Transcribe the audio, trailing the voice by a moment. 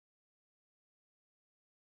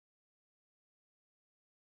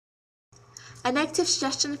A negative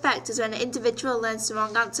suggestion effect is when an individual learns the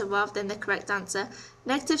wrong answer rather than the correct answer.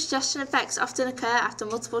 Negative suggestion effects often occur after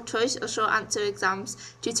multiple choice or short answer exams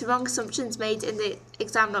due to wrong assumptions made in the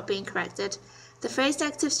exam not being corrected. The phrase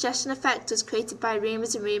negative suggestion effect was created by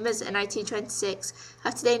Reamers and Reamers in 1926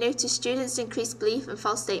 after they noticed students' increased belief in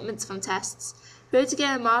false statements from tests. Rodiger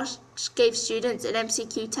and Marsh gave students an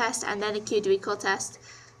MCQ test and then a Q de recall test.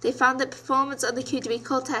 They found that performance on the Q de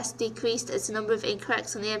recall test decreased as the number of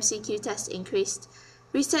incorrects on the MCQ test increased.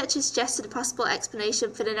 Researchers suggested a possible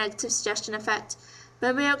explanation for the negative suggestion effect.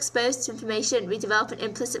 When we are exposed to information, we develop an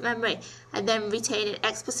implicit memory and then retain an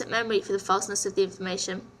explicit memory for the falseness of the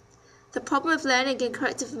information. The problem of learning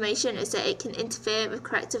incorrect information is that it can interfere with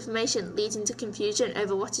correct information, leading to confusion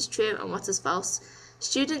over what is true and what is false.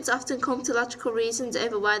 Students often come to logical reasons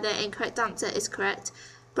over why their incorrect answer is correct.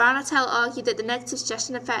 Brown et al. Argued that the negative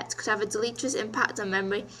suggestion effect could have a deleterious impact on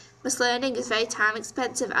memory. Mislearning is very time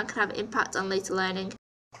expensive and can have an impact on later learning.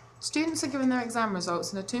 Students are given their exam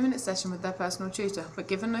results in a 2-minute session with their personal tutor, but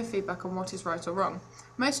given no feedback on what is right or wrong.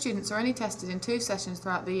 Most students are only tested in 2 sessions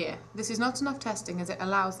throughout the year. This is not enough testing as it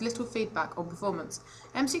allows little feedback on performance.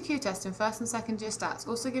 MCQ tests in 1st and 2nd year stats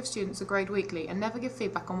also give students a grade weekly and never give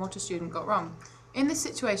feedback on what a student got wrong. In this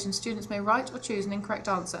situation, students may write or choose an incorrect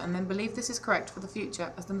answer and then believe this is correct for the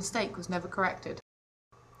future, as the mistake was never corrected.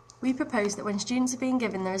 We propose that when students are being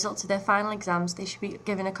given the results of their final exams, they should be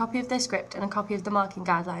given a copy of their script and a copy of the marking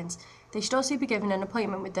guidelines. They should also be given an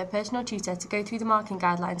appointment with their personal tutor to go through the marking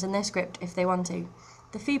guidelines and their script if they want to.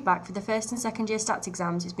 The feedback for the 1st and 2nd year stats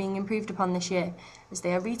exams is being improved upon this year, as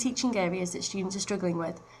they are reteaching areas that students are struggling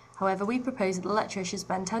with. However, we propose that the lecturer should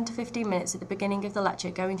spend 10 to 15 minutes at the beginning of the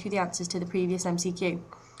lecture going through the answers to the previous MCQ.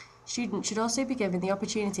 Students should also be given the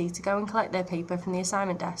opportunity to go and collect their paper from the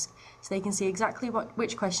assignment desk so they can see exactly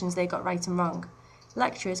which questions they got right and wrong.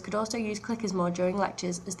 Lecturers could also use clickers more during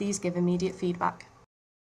lectures, as these give immediate feedback.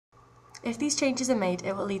 If these changes are made,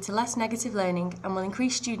 it will lead to less negative learning and will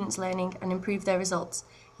increase students' learning and improve their results.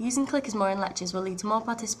 Using clickers more in lectures will lead to more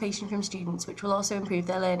participation from students, which will also improve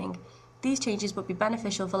their learning. These changes would be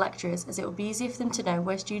beneficial for lecturers, as it will be easier for them to know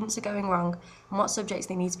where students are going wrong and what subjects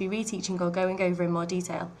they need to be reteaching or going over in more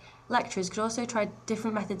detail. Lecturers could also try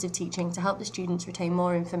different methods of teaching to help the students retain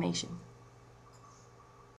more information.